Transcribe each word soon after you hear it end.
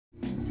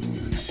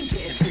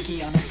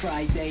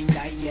Friday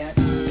night yet.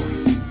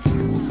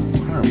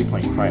 I'm gonna be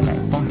playing Friday Night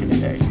Funkin'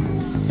 today.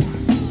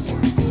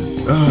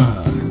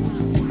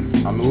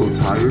 I'm a little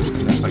tired,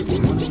 and it's like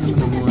 1 a.m. in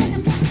the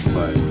morning,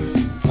 but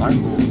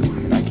I'm bored,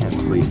 and I can't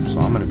sleep, so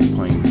I'm gonna be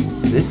playing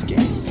this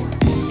game,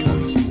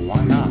 because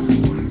why not?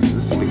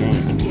 This is the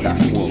game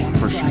that will,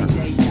 for sure,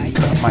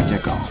 cut my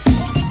dick off.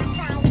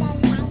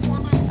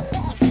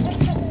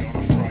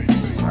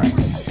 Alright,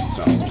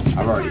 so,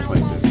 I've already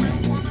played this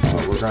game,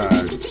 but we're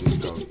gonna just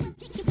go.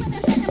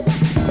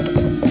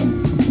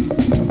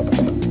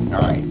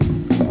 Alright,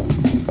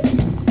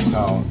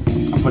 so,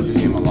 I played this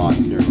game a lot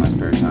during my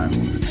spare time,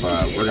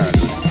 but we're gonna do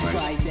it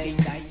anyways.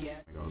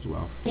 It goes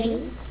well.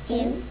 3,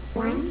 2,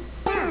 1,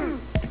 go!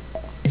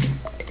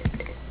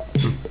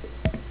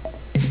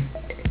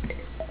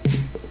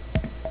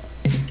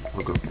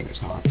 Our girlfriend is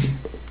hot.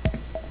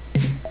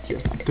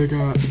 Yes, I think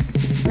Left,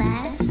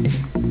 right,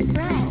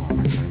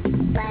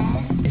 left,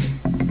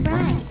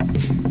 right.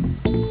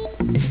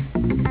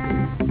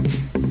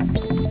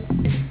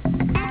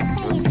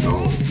 let's go.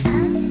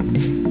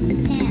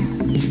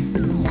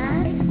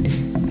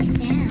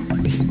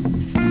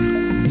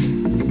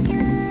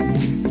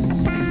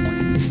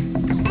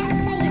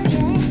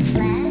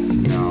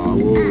 Now, I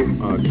will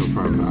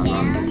confirm that I'm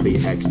not a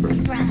complete expert,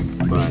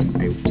 but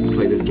I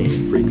play this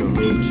game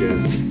frequently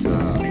just to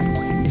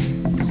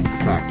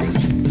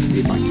practice, see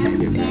if I can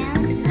get better.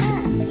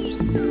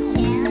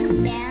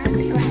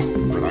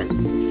 But I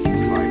make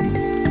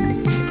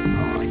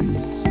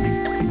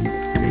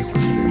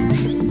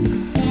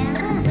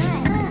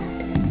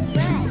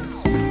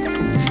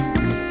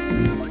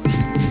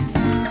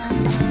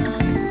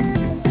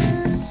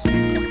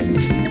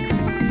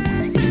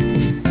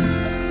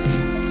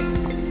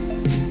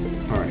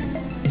Alright.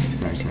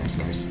 Nice.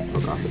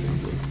 Forgot the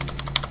template.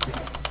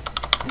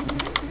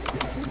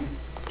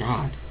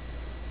 God.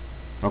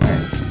 Okay,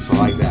 so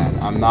like that.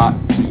 I'm not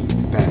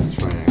the best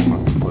Friday Night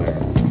Funkin' player.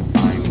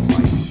 I'm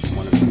like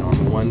one of the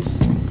normal ones.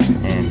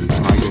 And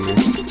my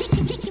goodness,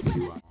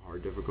 do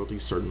hard difficulty,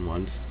 certain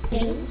ones.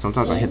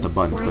 Sometimes I hit the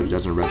buttons, but it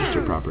doesn't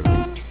register properly.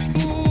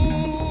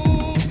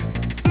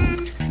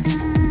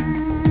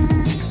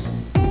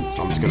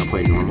 So I'm just gonna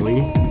play normally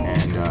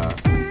and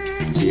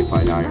see if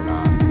I die or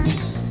not.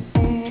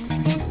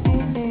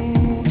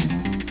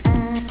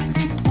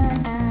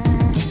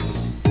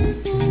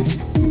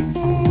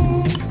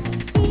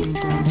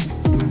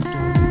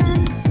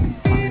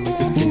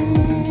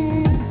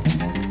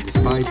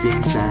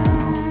 Being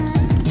sounds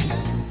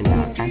and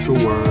not actual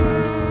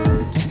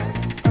words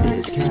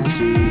is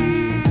catchy.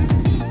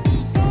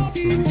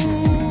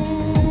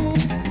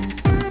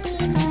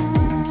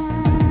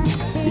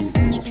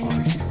 People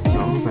are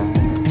so bad.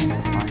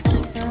 I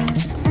don't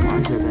know why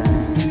they're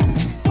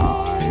bad. I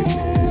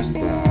miss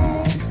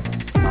that.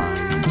 I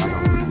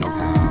don't know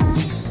how.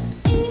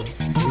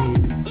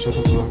 Shut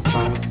the fuck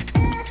up.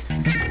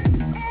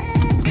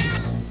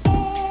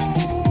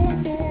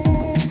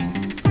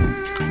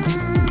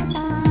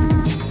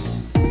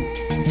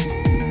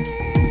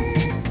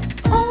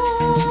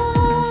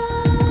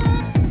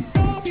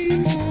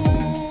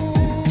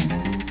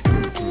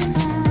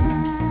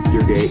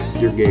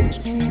 You're gay. This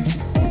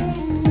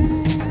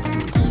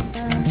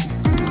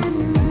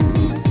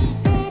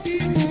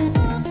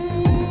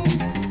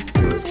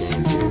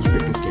game is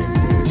freaking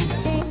scary.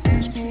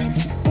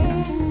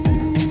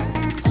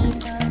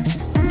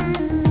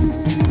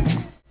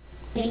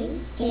 3,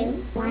 2,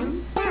 1,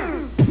 go!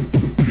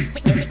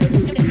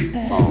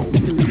 Oh.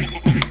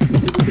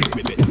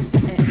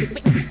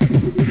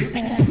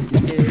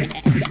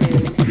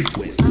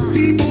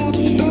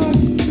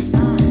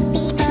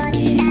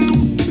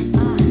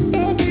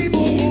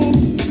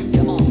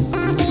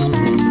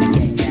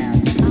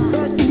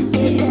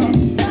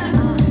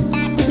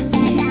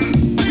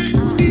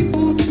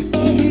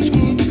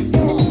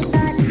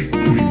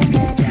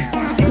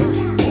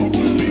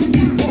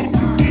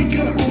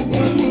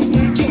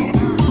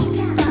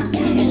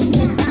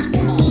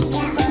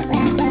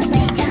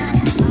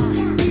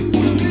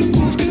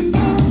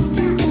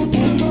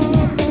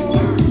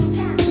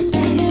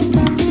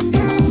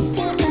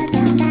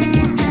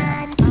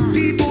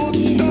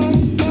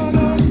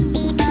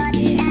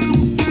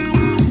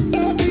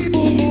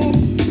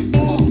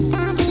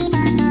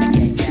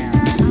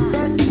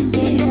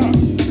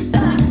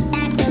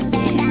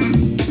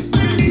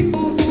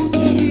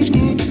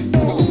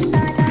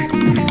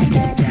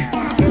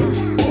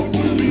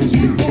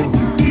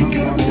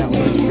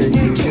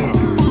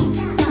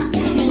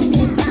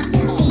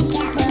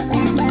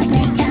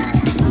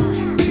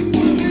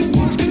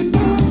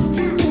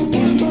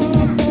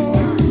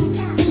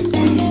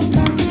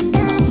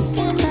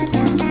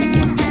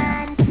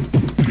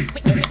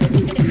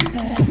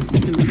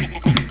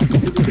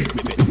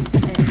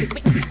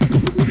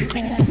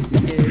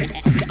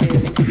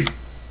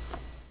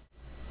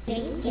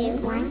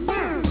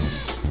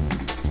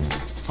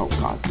 Oh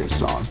god, this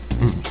song.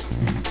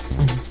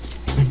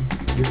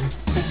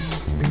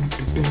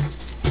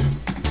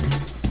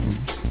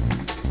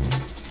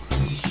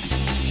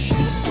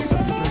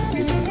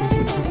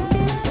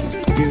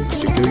 You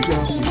should kill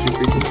yourself. You should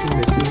freaking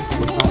commit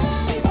suicide.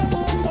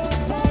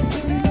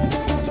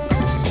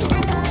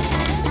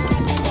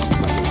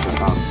 Let me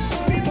shut up.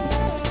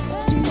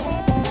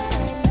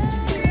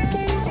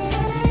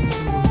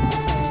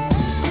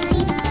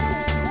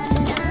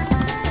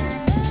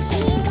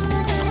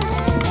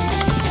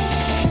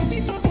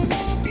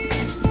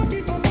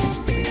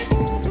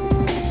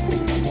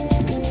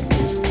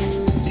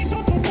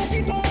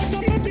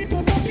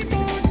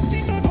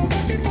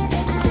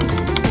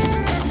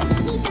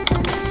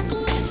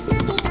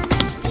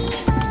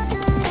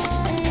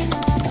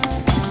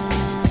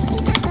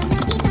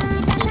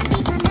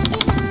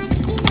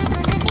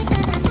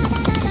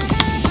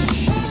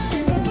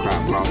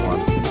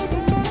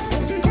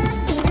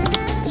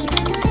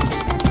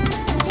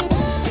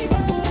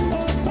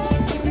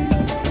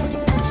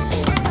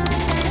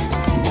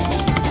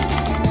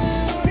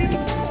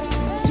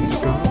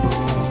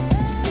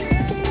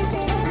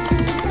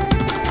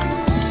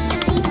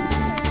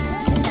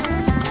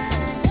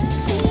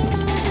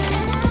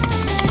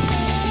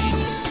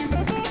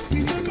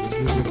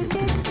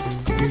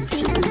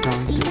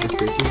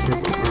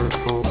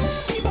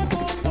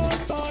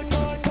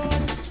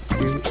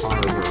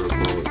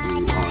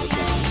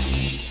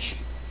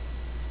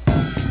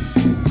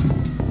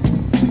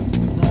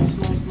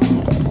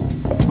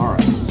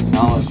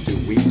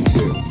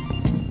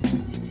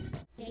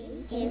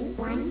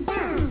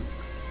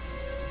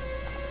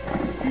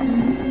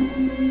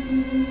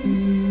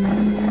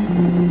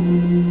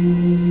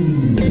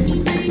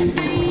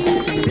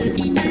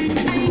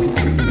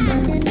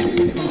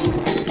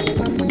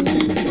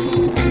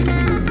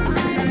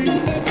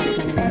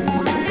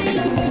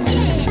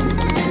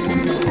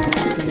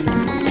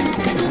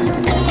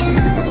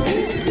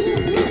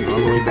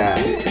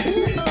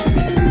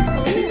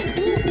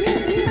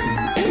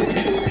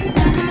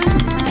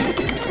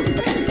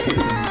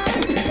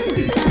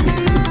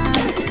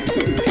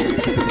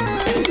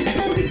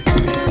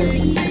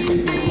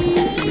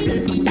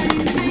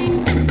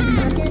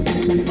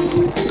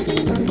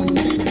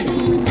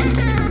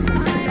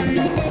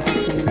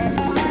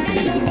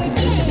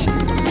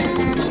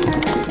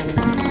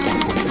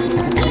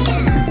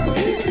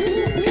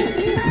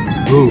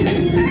 Ooh,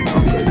 how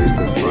good is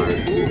this part?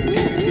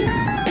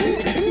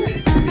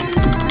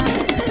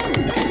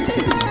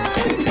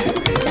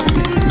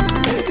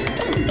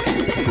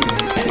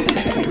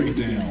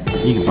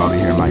 You can probably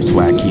hear my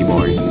swag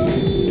keyboard.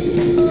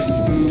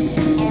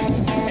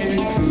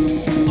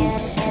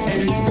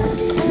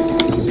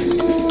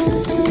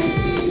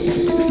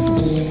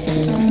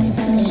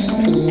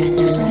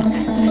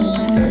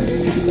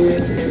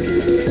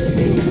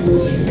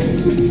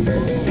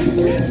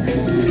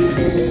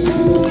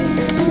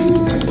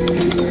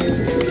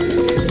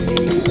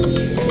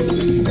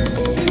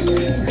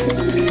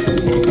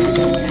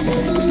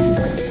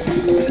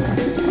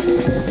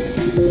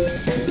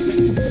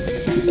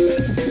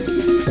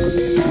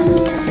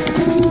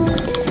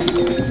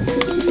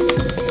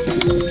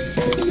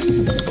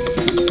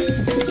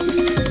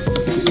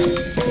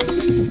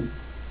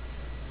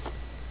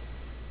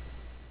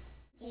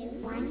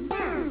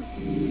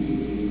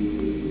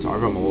 Sorry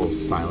if I'm a little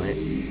silent.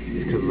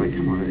 It's because, like,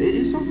 come on,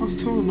 it's almost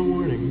 2 in the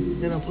morning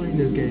and I'm playing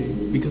this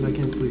game because I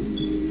can't sleep.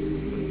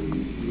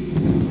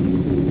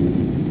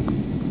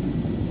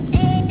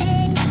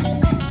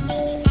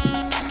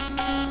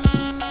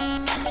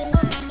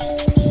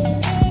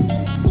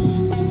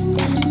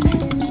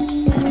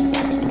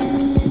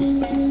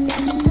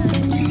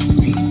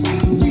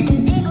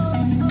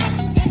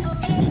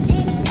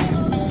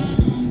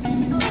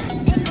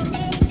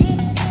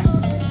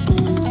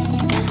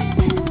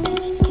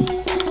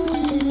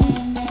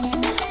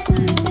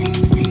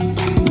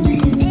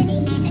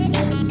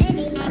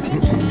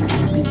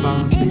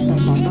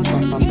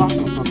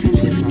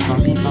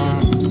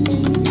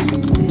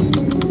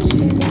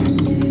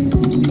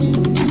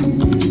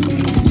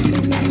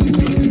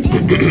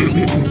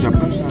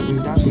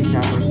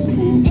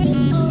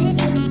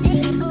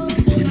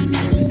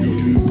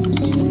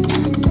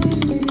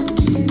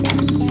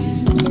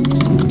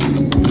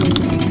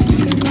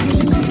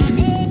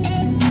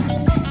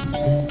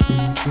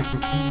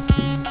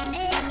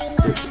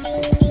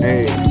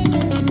 Hey.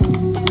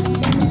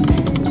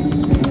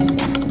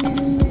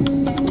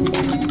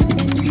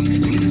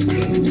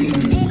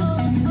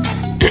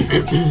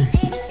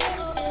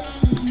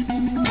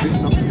 This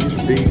song is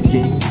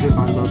speaking. I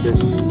love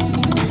this.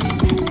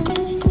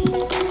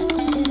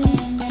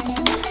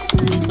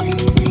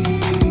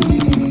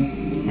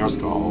 Let's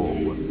go.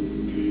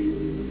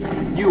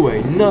 You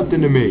ain't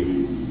nothing to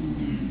me.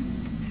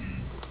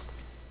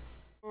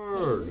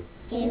 Word.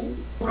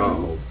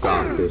 Oh,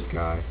 God, this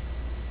guy.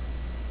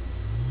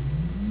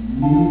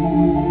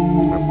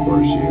 Of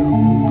course you.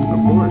 Of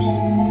course.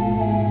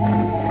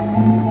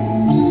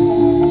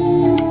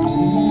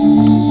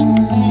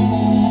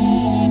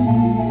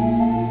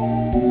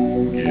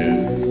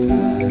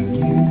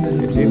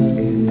 It's you.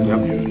 Yep. I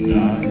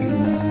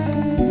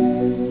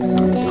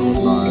don't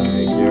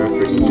like your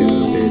freaking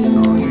bits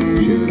on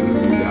you should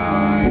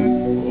die.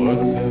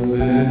 What's a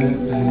bed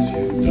that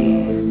you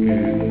dark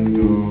and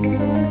go?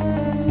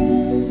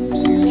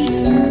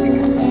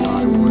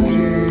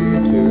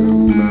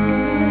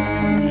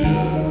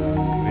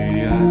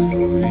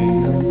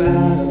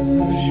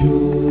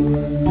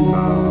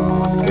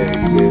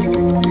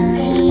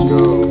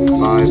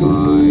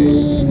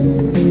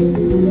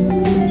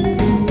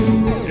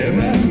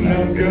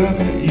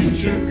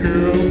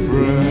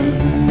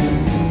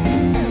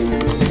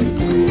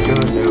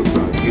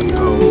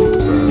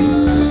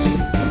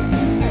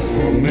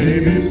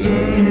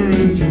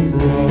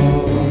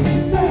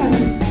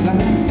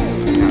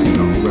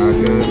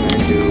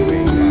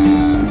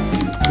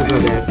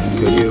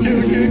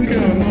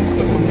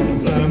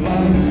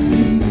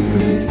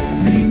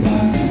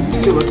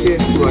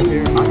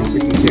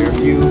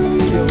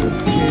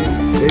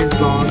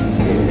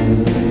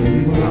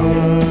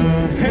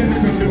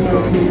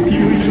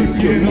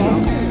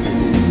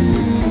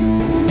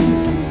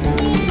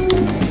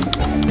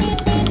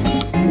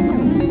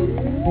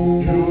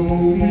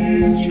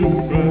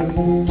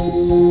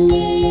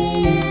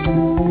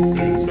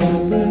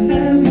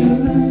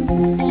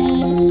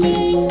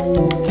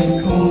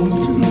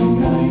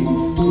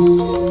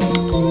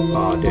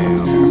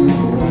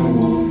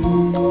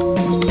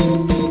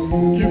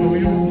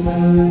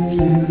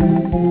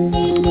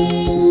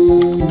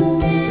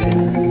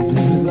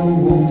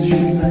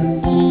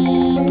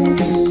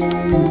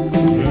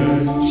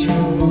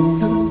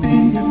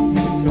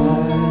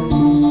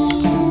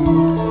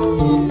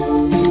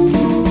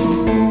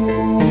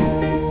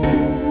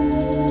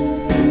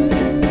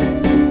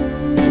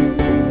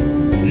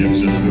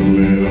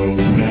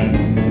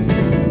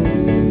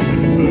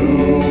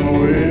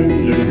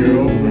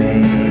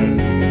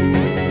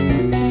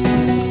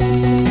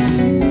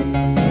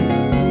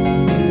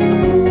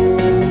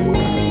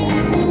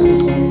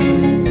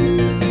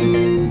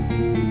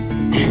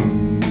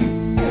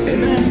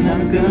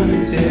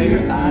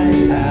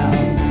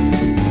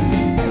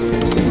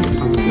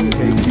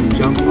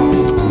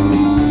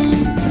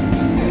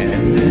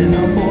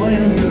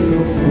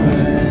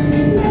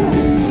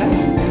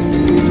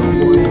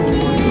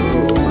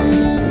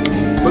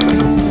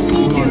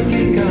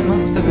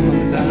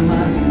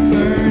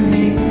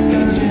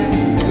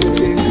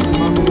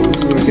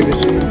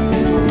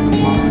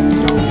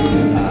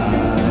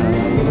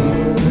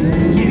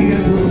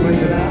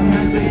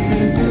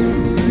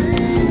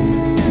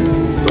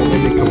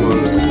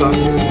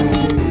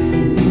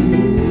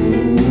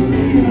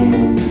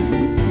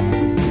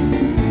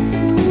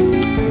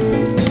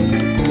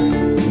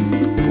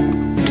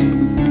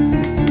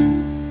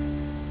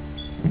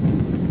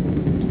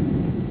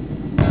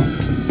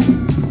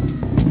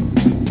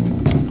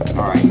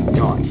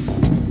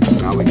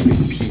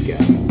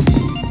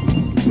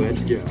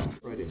 Let's go.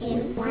 Right into 2,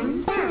 it.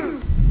 1, go.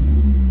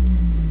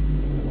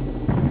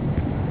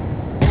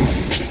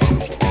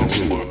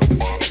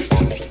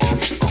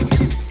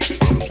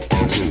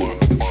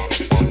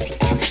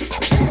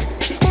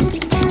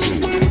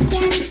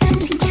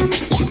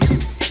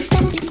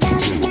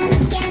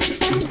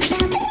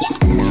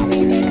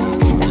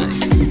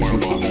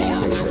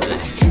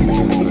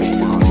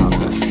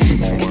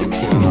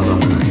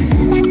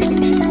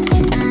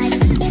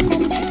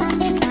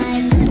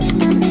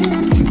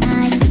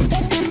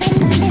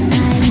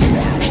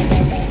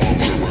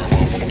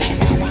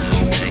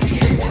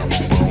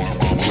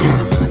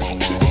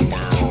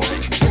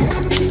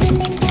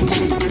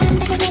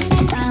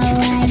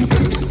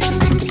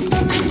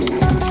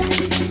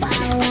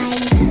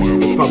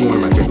 Probably one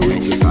of my favorite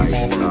weeks besides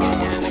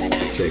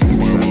 6,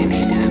 7,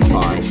 and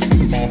 5.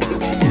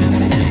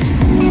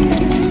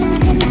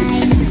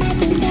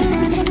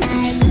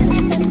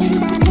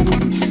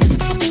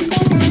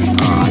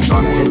 I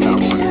thought I hit that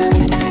one.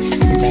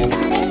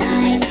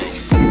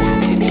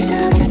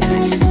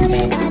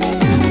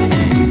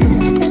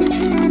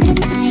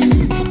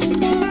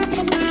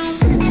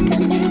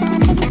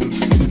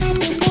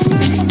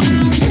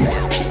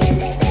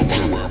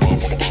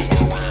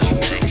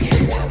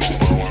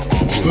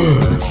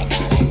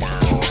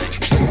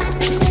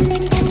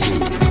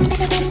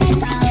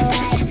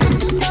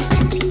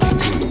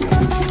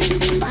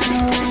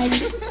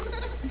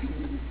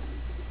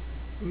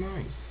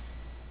 Nice.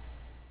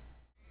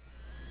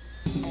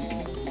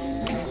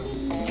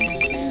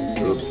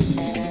 Oops.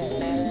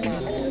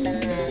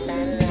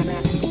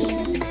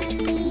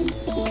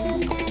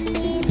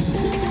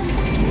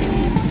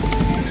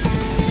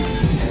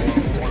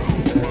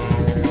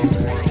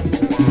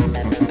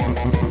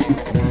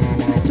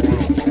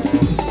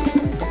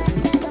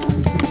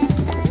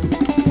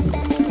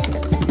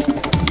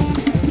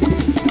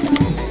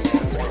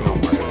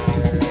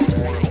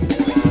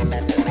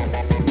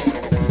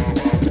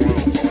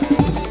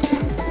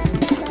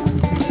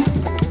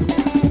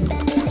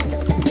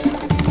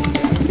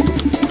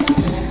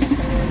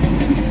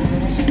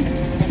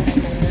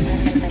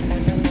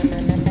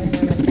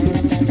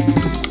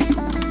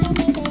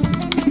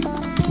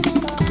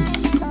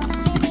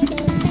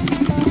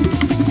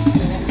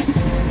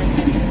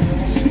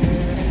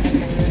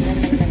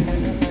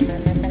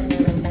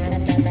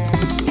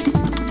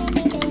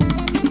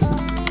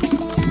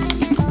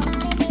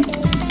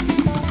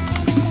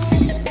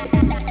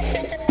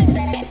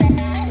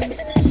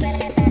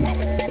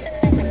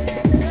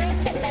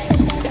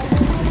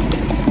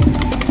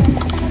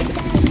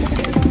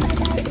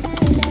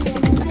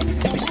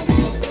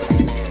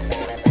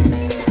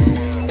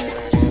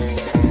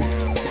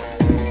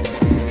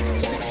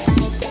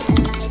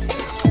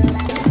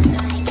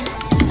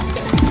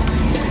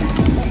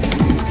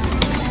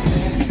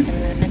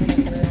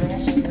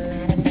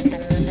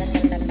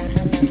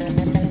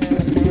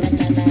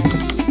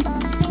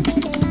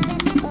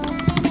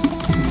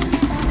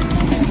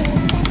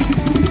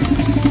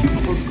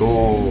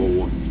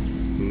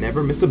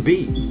 Never miss a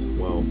beat.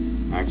 Well,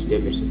 I actually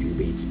did miss a few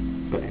beats,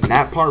 but in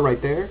that part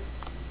right there,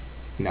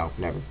 no,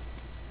 never.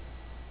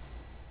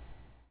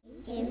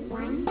 2,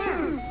 1,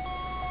 go.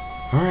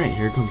 Alright,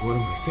 here comes one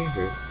of my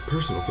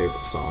personal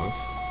favorite songs.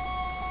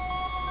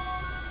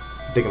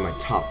 I think in my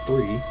top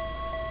 3.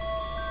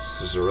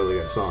 This is a really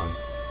good song.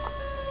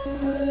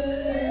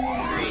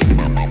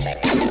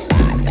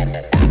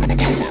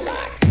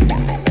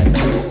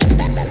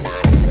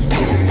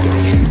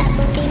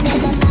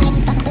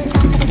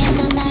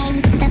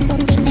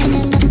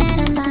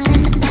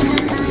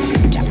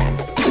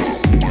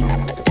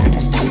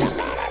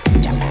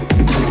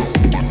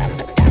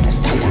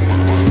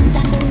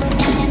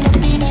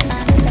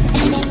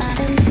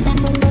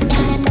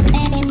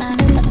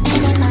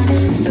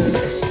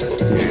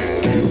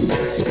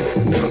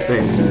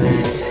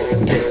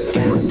 This is a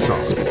great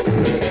song.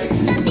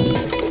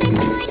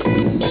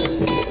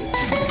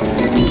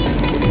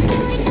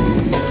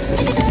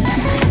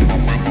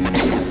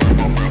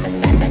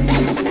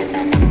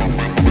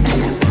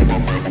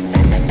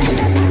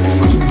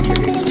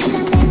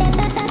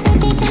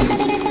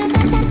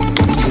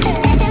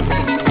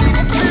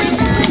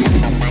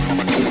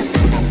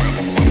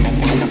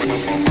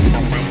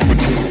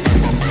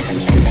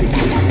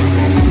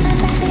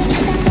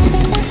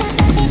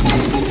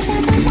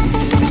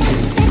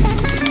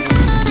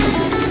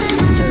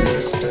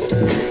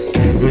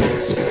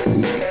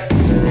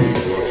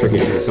 Tricky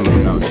to hit some of the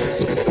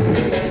notes.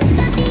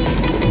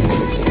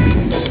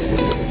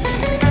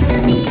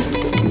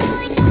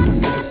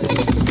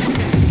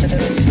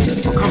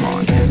 Oh, come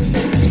on.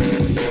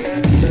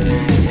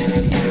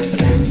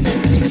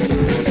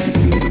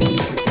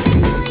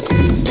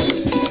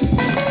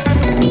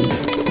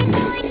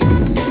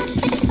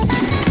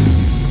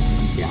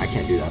 Yeah, I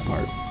can't do that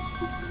part.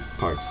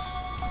 Parts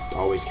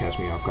always catch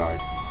me off guard.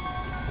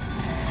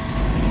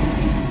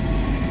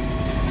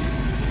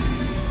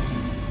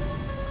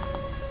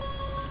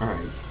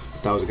 Alright,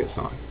 that was a good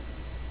song.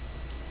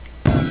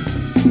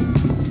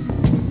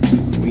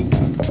 Week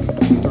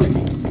 3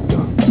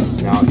 done.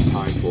 Now it's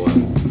time for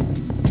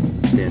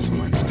this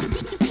one.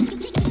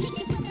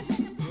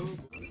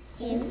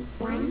 2,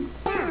 1,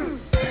 go!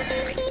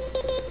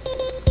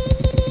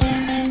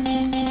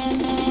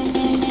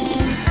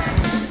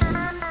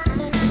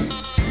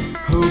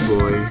 Oh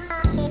boy.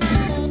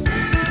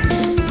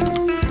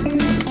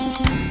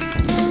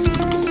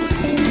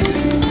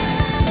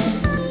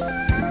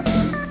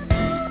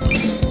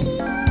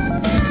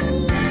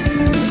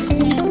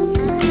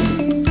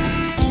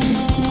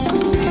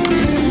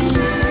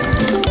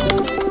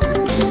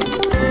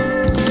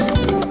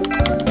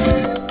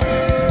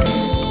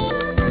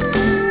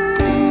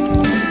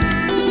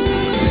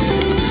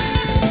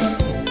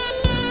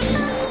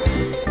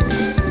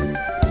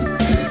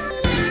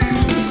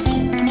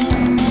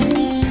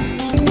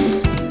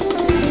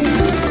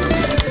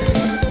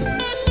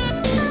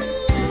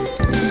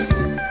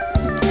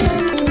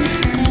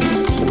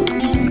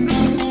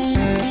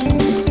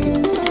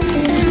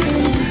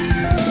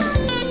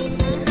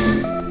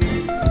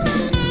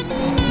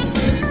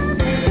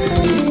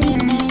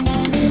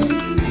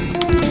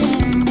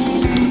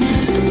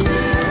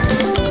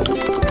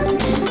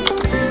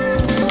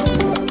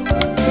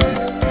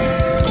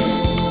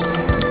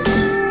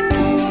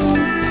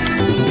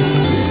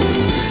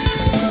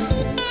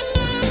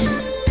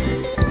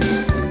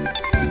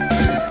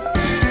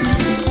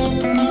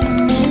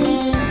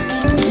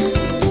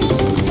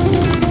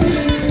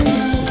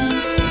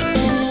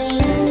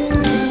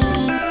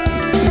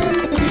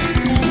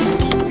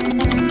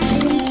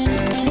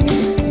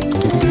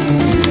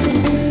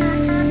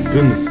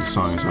 Goodness, this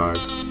song is hard.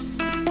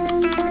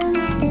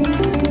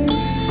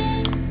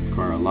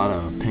 Require a lot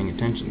of paying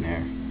attention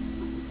there.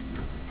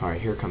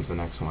 Alright, here comes the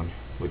next one,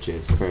 which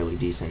is fairly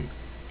decent,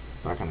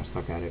 but I kind of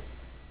suck at it.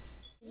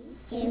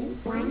 2,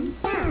 1,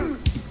 go!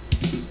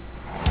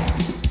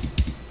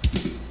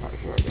 Alright,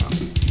 here I go.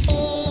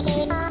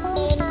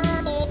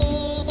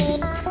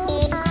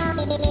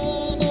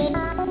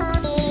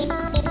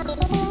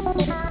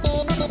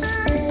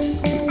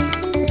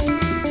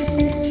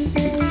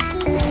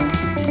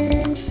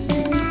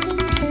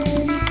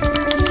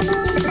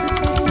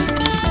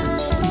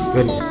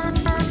 Goodness.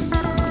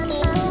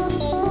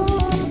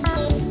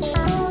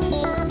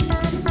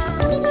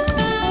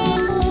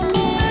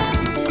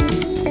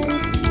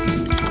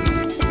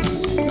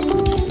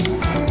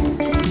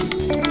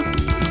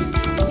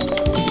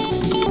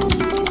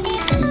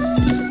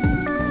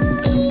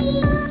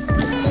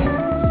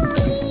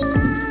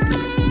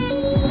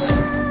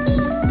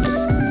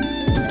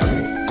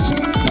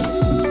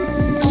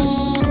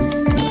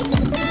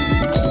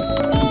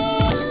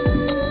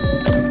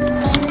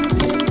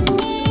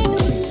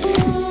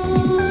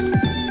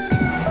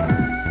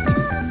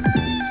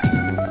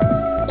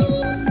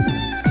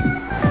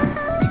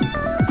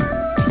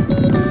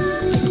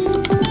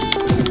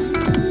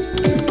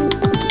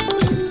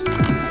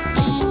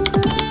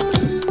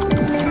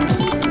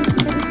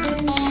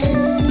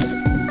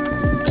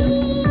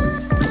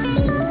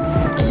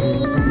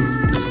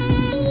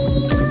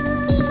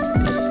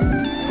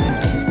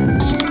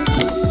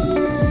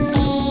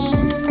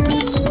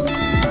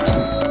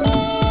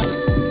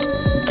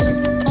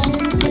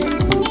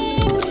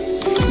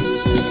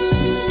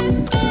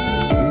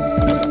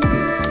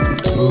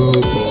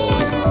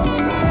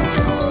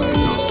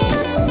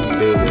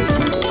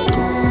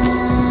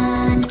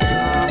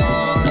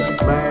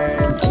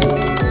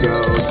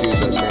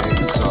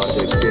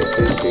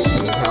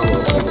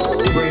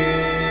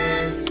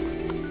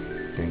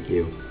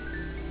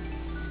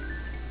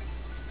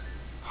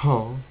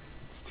 Oh,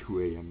 it's 2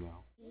 a.m.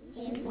 now.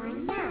 2,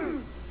 1, go!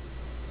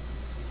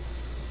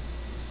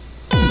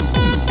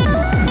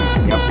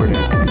 Yep, we're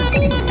dead.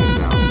 Turn this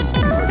down.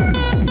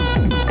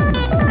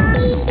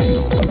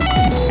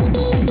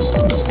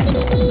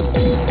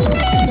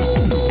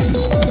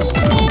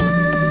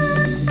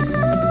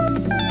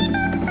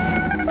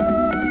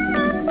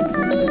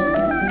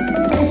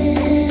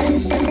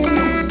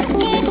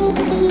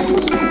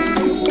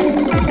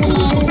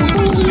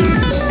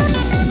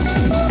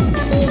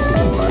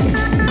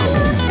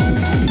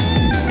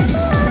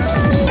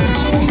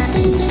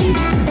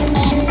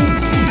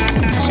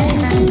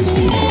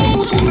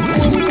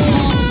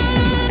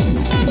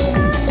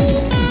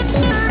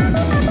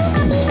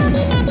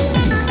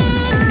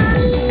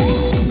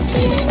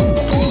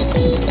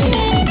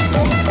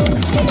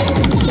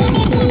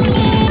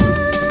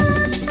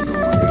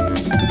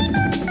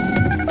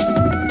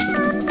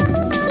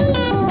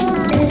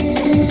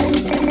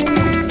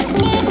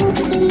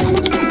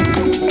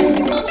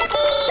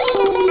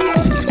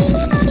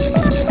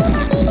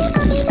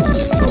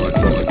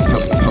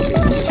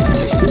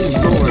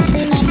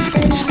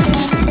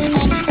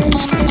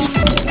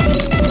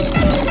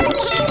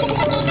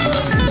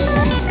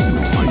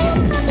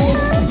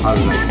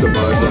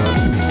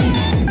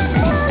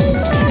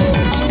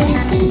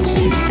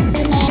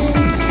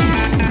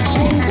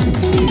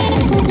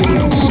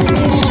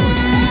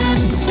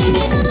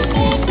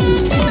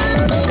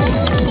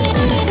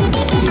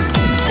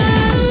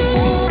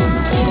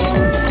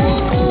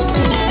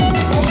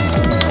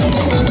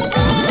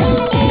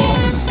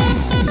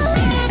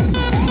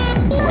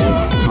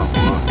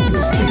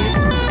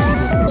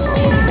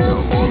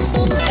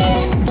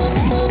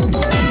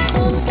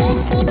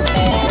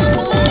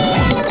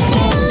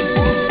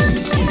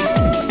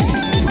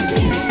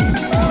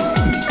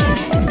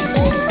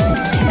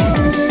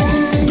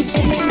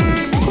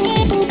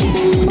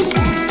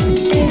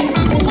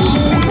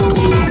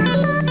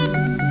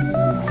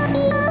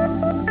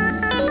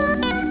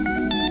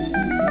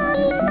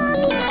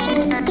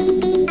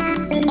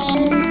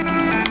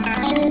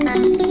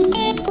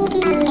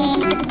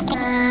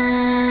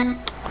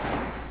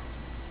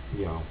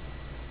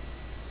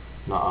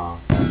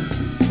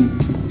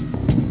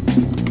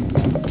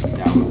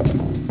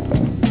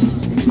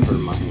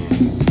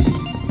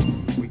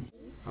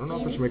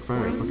 to make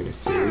fun of fucking a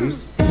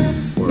series,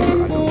 or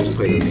I don't just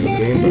play the main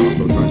game, but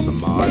also try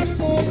some mods. I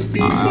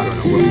don't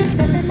know. We'll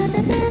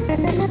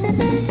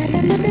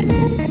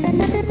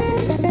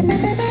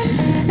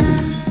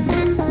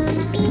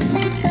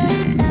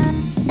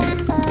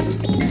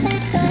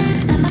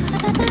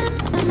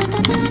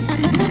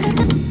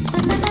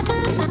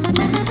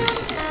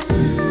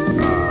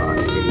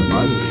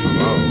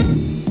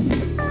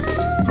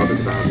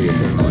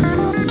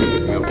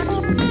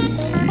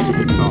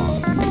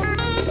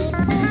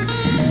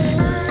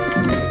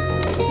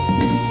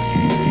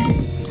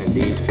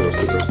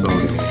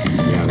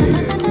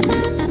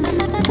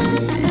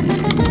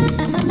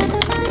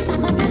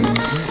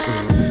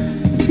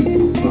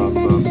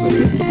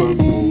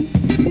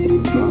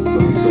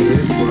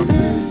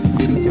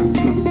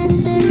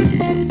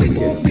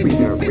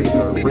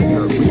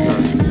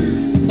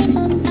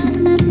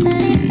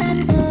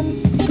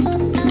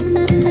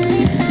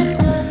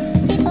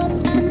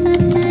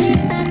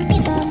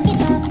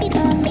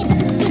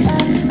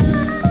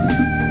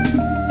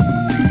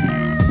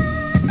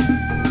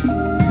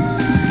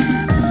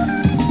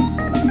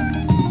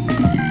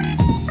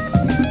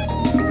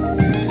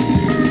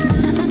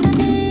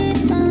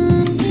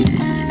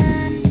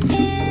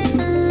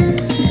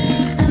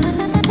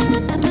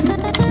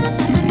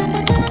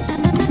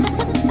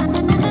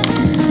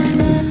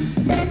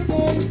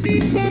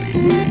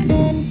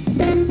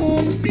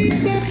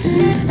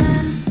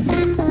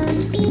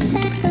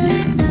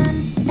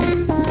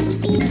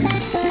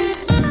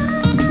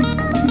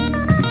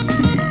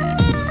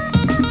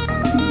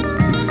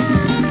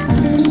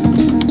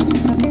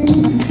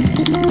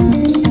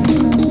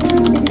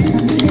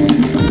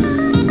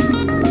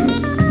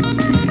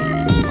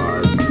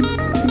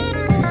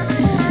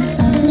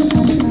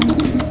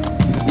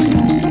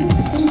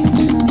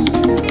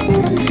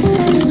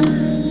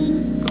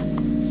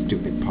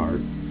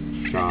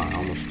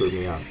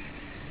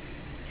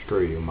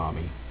Screw you,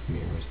 mommy,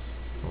 mirrors,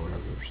 or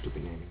whatever your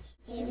stupid name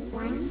is. 2,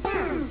 1, go.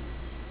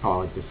 Oh, I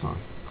like this song.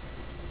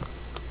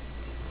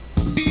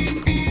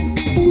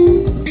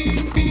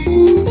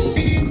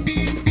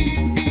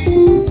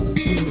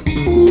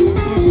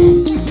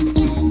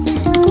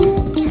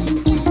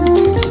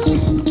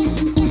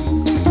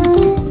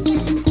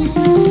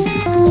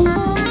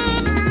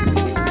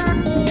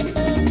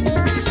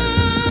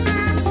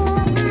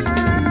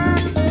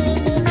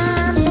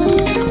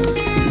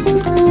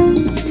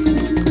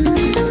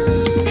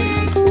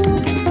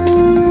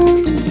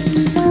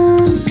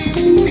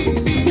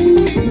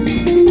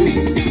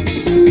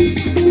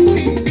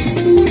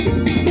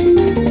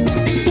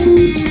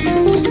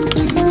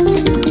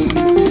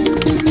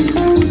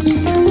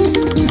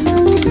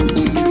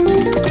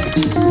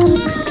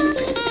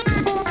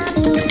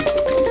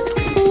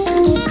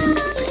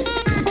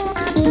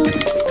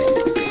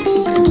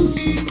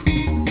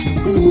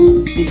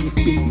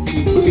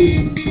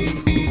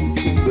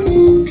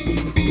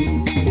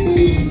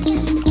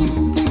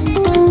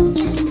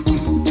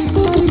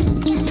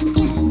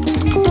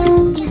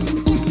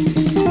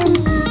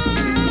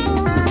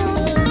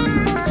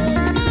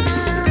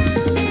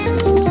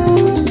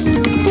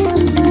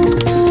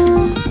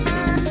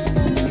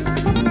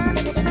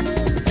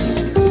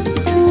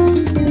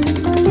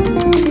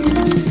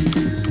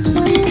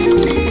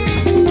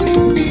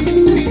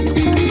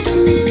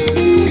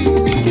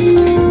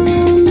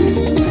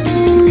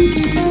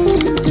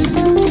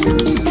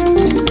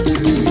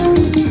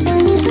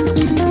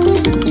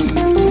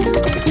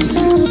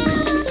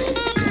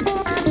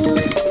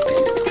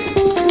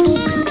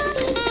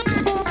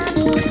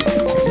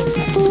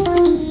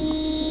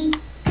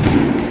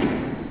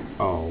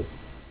 Oh.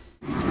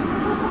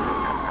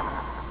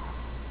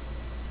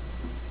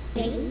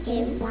 3, 2,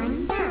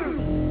 1, go.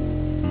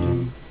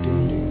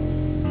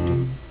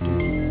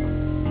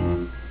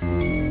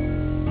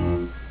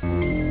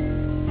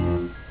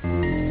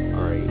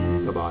 Alright,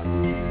 goodbye.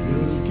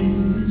 Your skin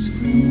is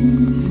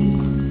freezing,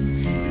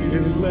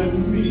 and let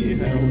me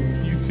help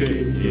you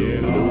take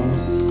it off.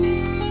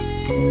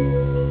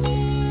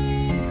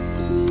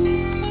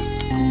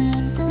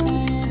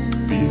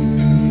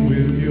 Feasting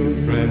with your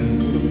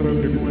friends, the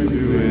perfect way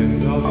to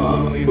end our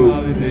lonely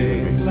holiday.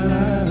 La la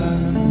la.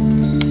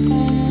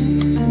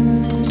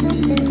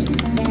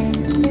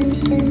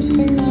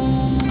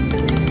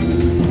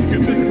 You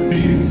can take a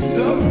piece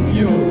of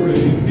your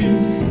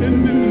rabies and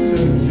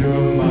vivisect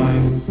your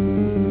mind.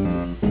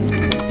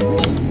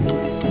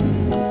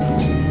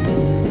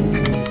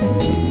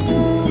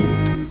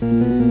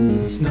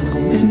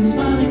 Snuggle and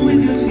smile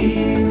with your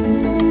teeth.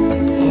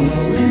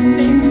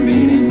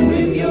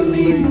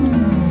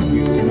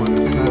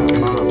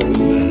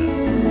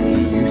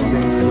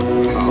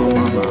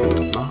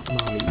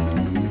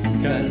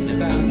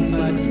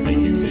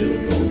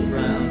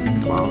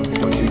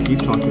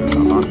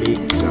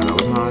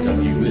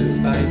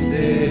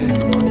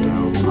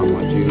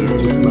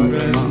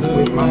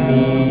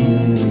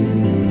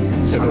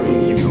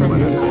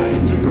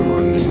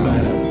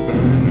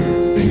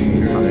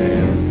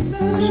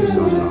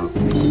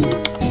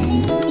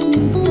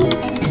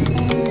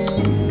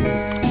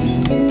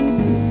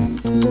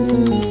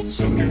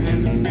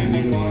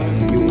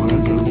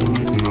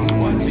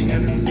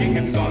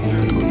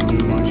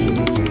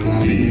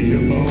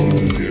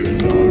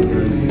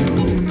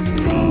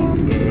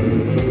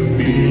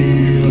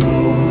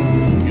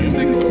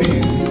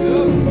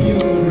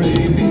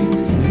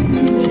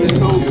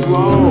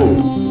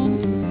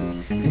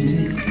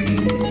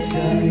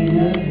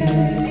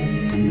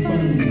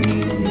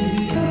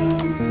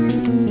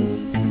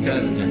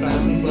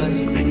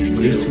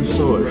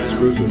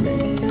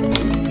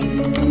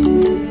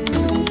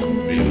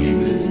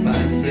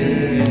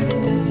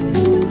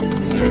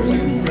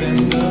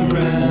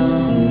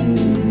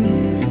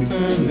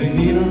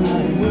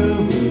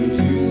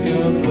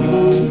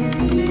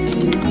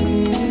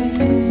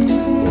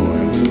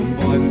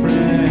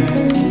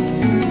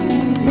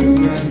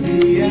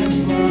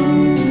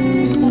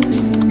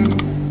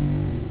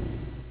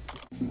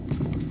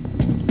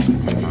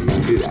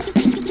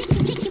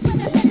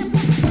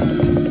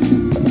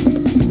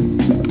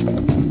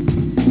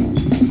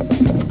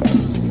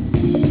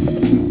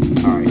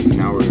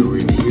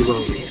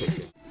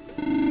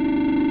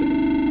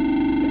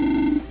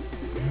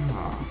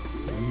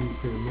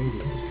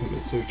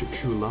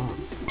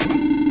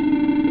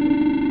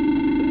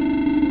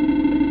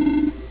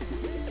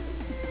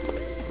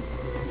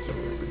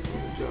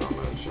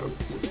 don't show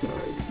decide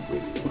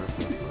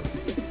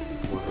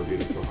where her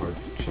beautiful heart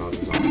shall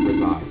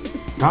reside.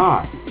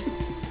 God!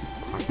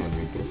 I can't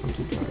read this, I'm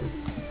too tired.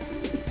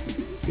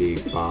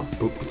 Beep bop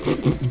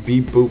boop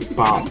beep boop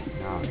bop.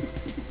 God.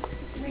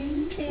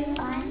 3, 2,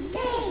 1, go!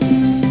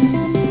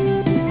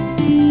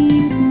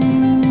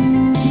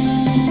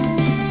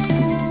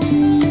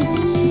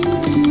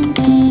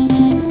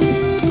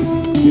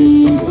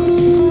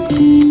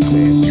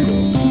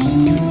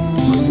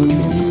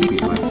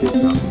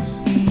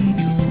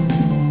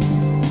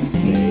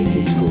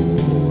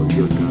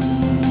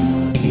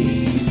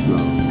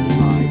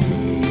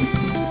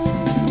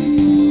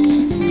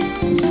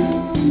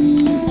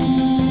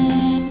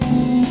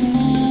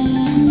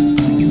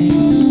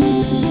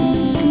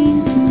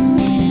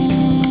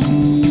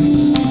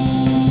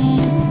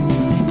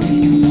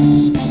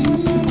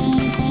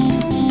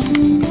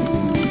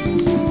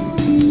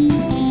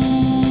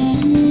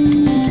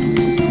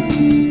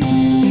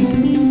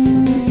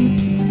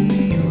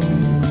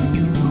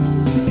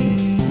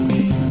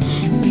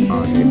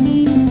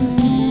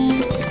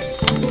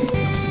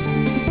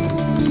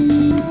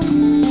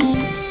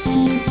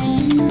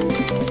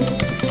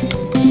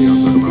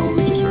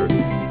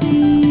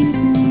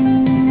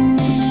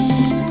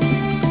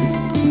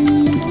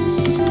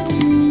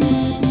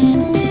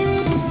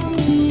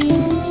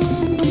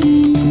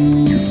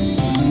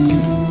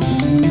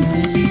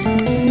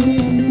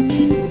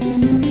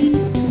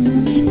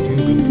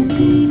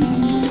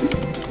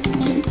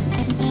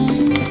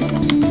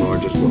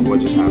 What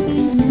just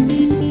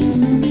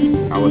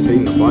happened? I was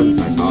hitting the buttons,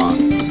 I thought.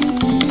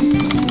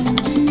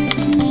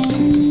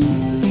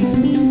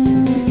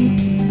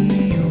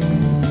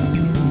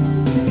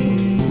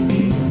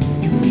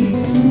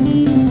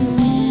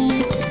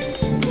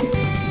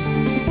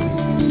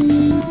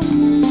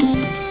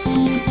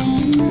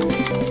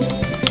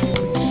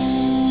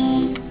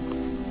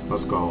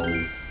 Let's go.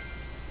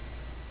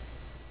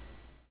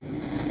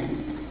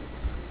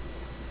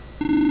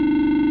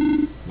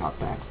 Not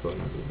back for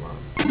another run.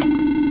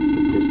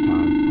 This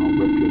time, I'll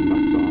rip your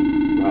nuts off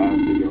right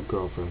after your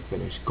girlfriend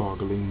finished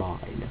gargling mine.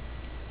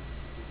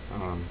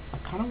 I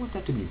kind of want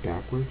that to be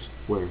backwards,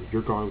 where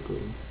you're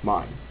gargling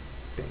mine.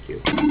 Thank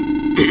you.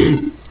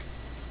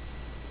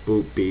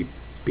 Boop, beep,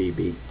 beep,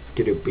 beep,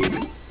 skidoo,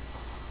 beep.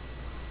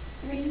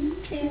 3,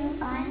 2,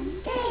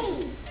 1,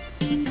 go!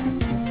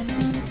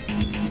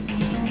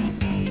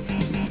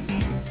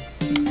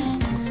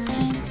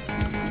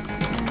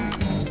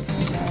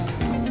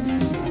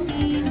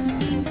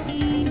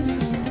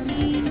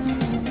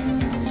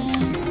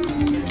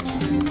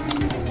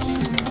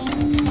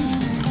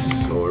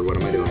 Lord, what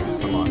am I doing?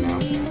 Come on now.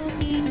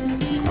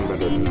 I'm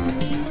better than that.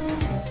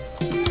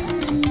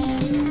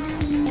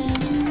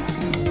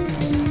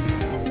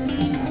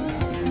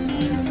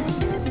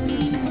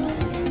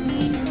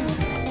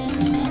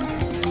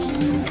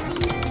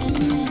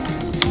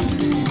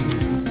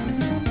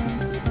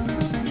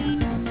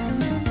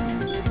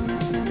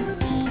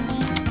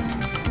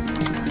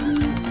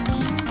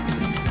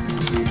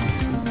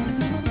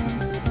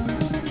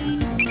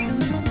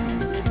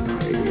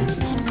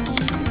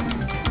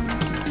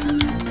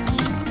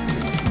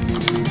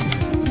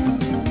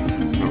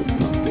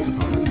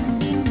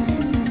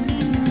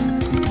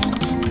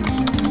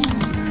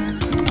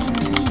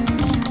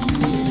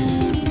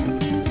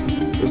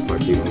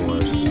 Even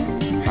worse.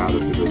 How do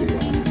people do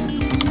that?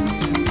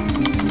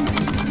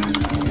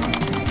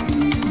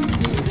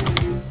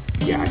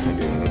 Yeah, I can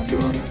do that. Let's do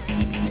it.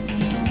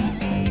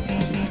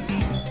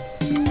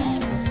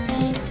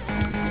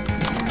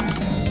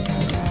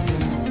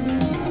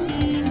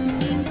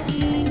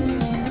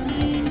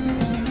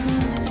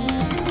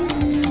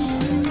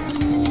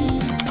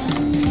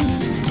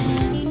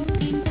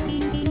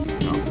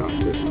 No, not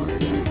this one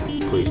again.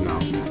 Please, no.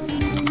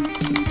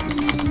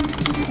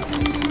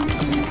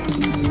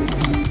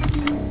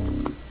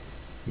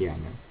 Yeah,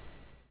 man.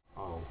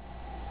 Oh.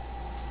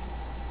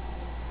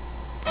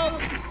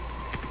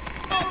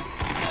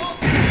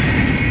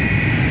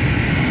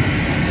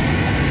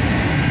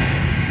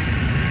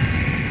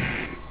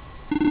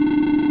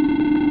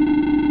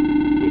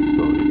 He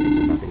exploded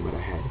into nothing but a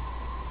head.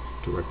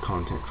 Direct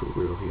contact with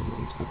real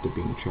humans after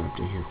being trapped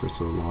in here for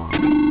so long.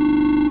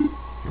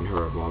 And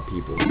her of all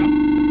people.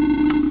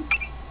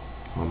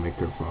 I'll make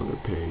her father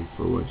pay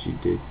for what she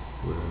did,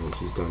 what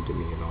she's done to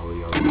me and all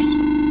the others.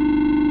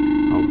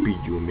 I'll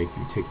beat you and make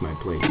you take my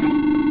place.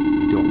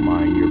 You don't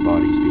mind your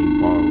bodies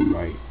being borrowed,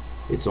 right?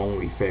 It's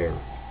only fair.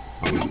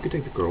 I mean, you could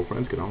take the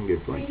girlfriends, because I don't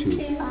give like 2.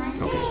 Okay, I'm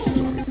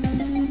sorry.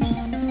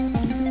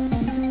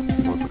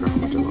 Oh, I forgot how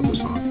much I love this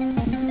song.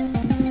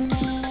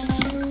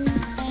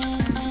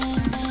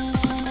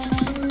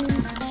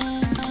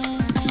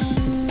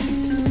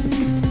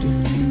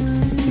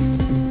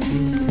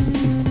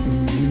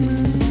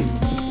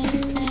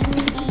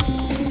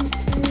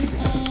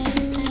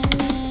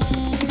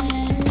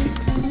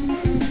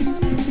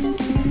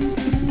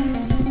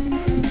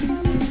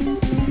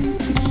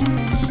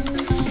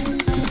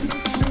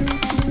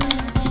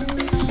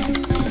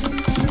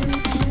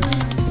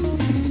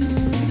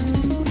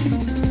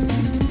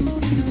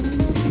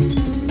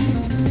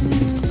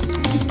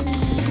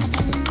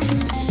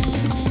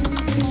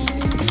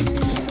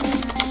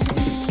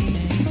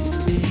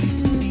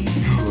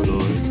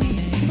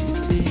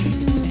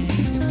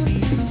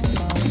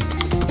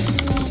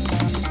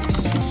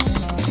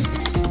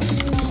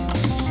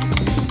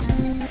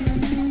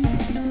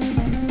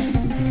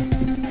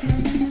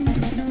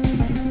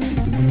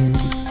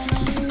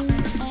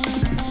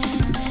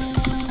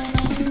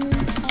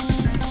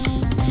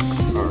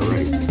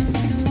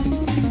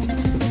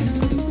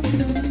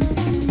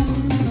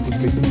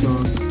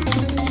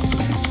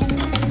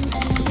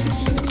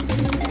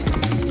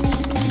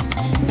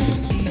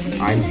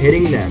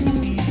 hitting them.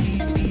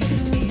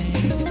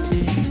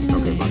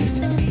 Okay, buddy.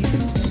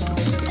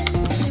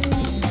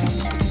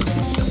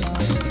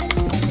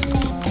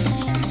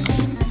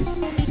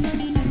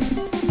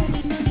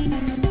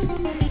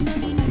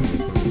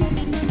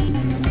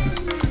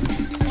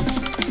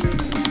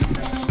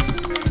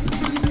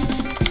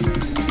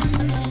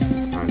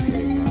 I'm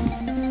hitting them.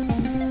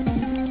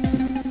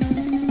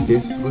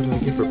 This is what I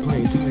get for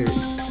playing tired.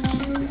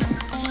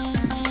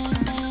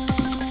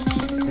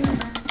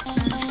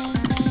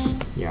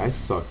 Yeah, I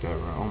sucked at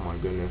round. Oh my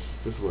goodness.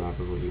 This is what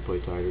happens when you play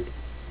tired.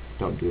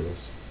 Don't do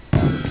this.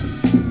 Okay.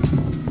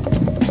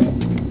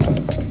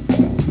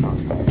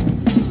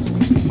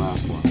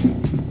 Last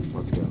one.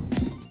 Let's go.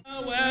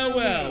 Oh,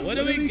 well, what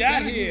do we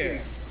got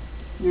here?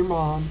 Your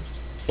mom.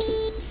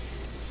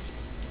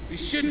 We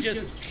should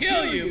just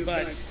kill you,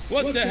 but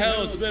what the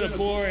hell, it's been a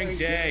boring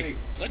day.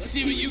 Let's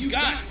see what you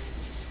got.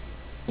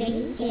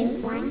 3,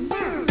 2, 1,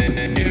 go.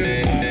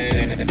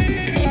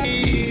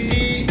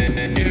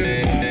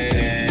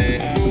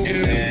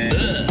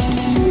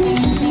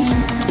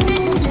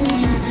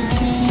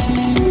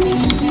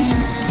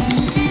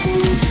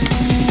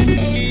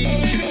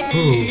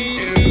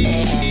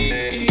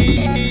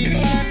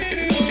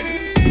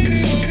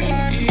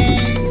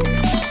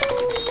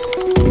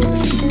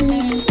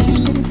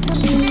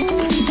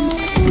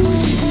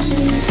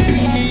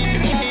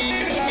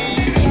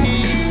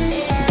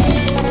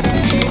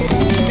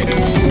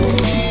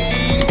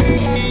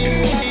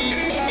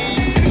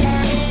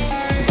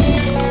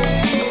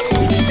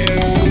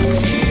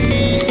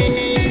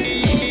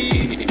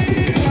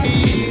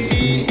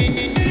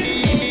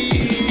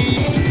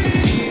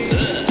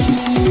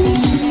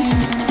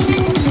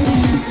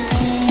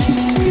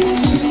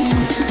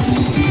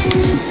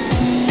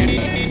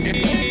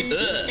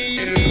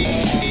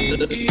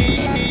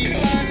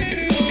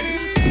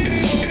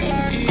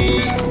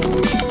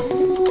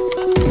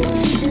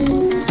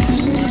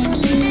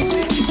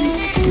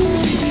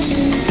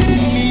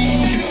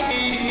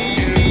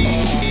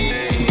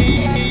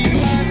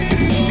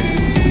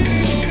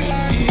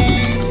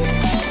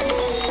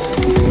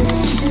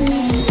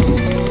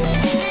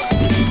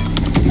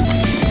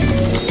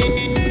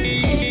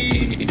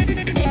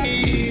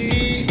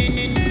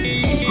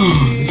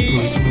 This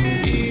part's hard.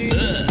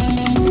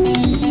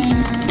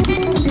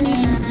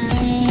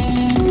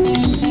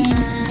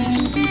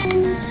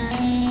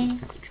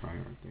 Have to try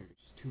right there.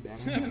 Just too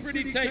bad.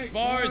 Pretty tight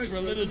bars for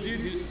a little dude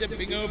who's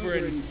sipping over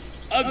an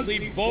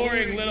ugly,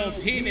 boring little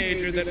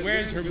teenager that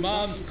wears her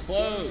mom's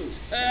clothes.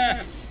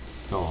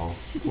 Oh,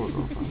 poor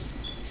girlfriend.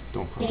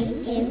 Don't cry.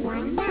 3, 2,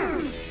 1, go.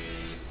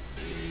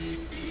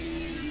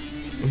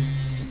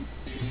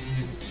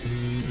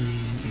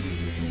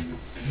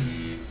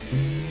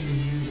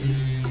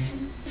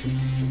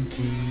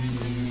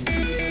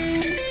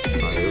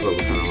 Alright, this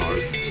level's kind of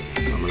hard.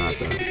 I'm gonna have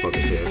to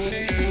focus here.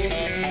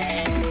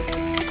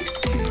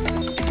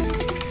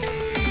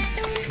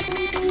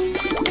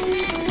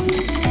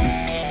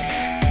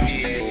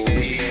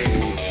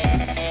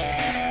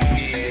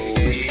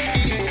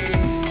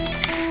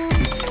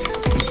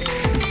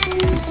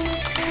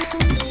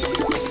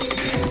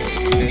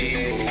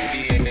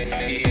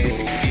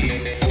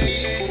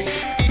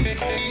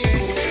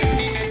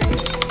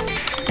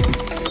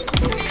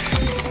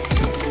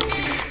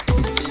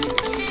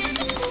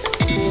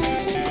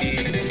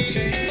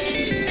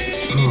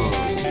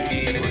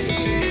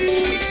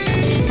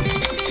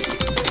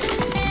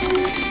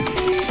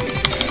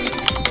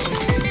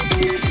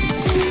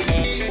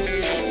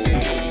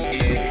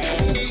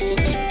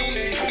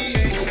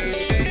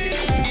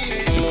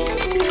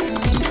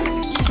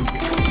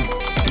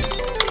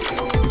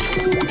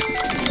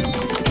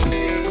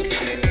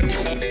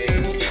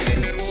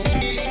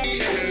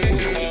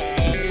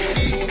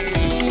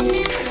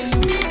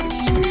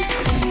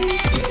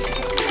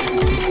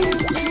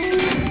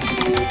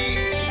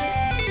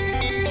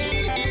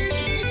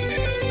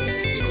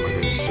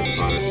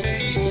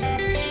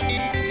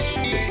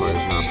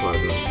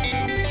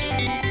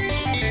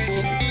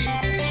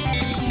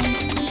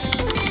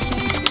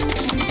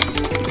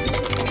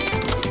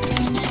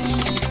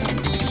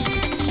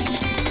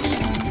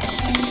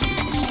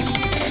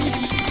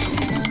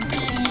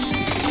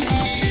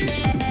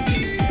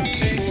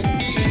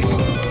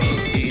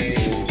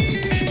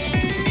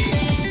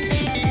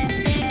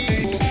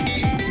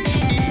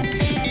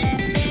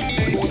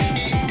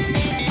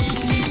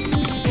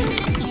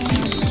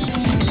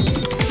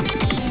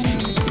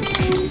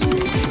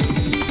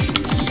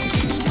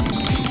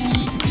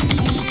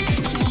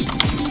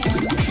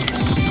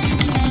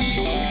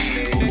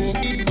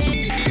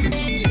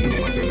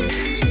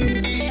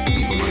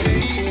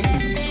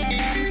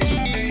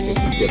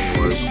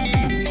 getting worse.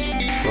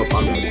 Oh,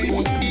 I'm dead.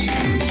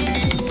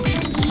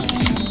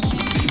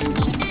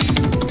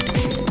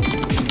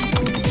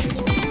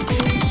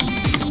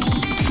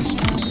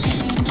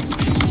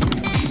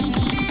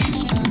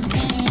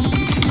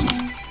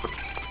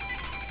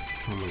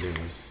 Oh my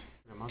goodness.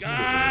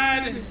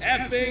 God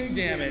effing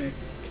damn it.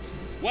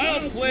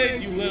 Well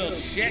played, you little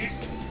shit.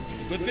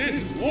 But this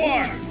is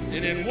war,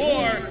 and in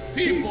war,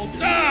 people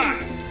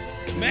die.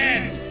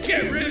 Man,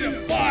 get rid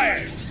of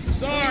fire!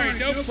 Sorry,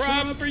 no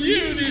problem for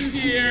you this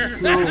year!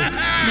 No,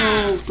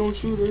 no, don't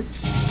shoot her.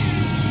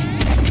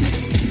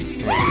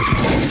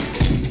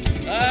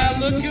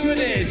 Look who it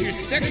is, your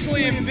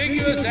sexually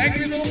ambiguous,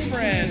 angry little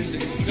friend.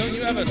 Don't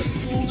you have a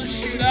school to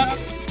shoot up?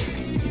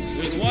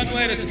 There's one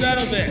way to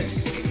settle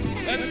this.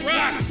 Let's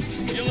rock,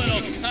 you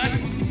little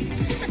cunt!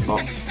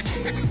 Oh,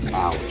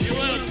 ouch. You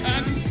little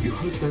cunt! You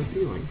hurt their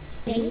feelings.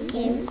 3,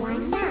 2,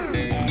 1, go.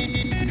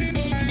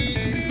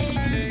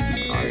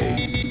 Alright.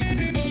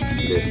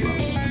 This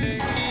level.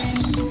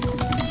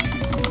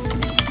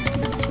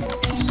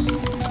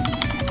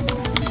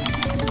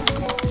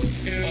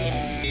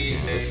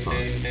 This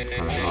song's kind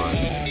of hard.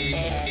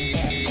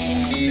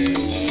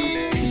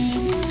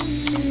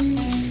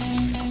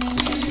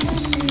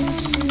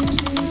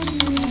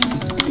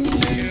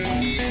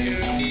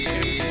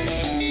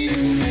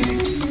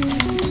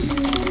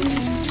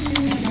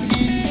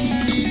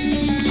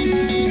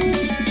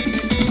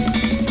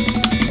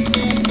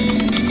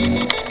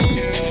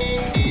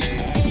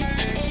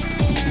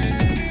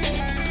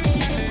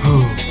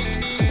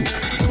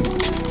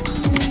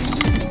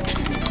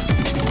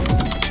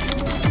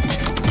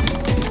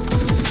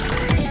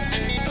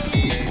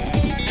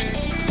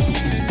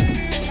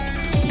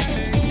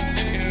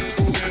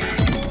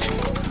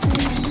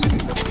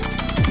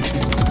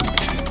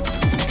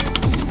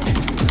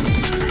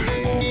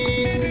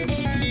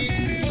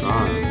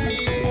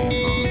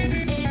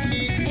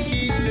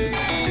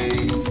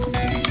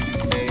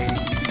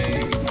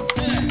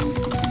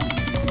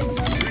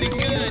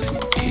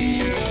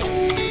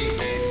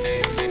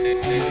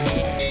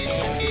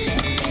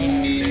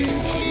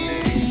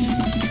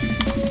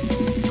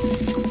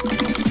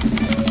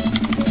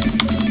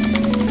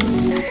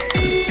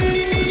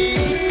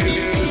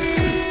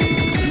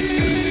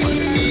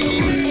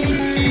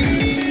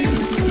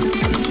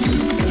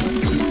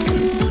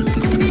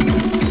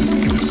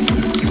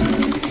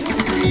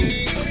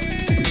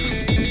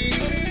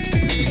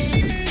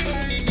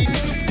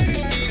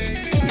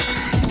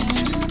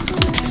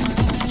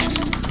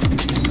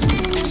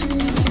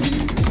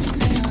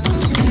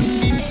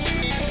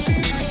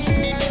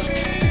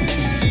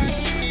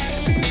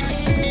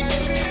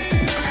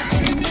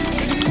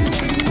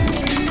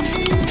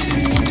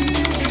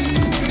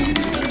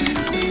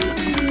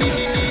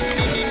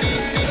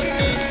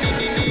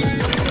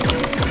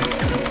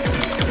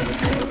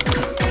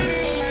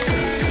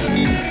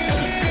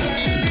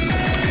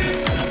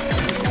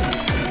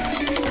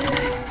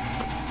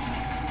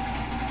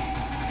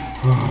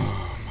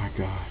 Oh my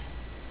god.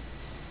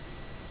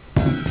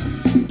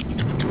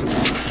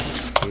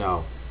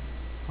 No.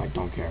 I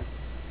don't care.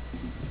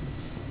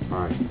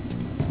 Alright.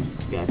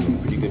 Yeah, it's a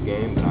pretty good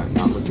game, but I'm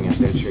not looking at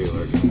that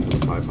trailer again for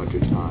the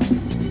 500th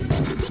time.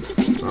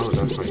 Well,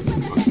 that's pretty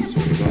good fucking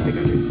series. I think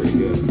I did pretty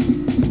good.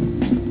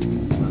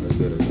 Not as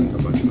good as a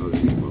bunch of other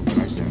people, but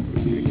I said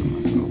pretty good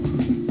myself.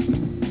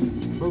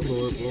 Oh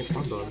lord, well,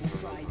 I'm done.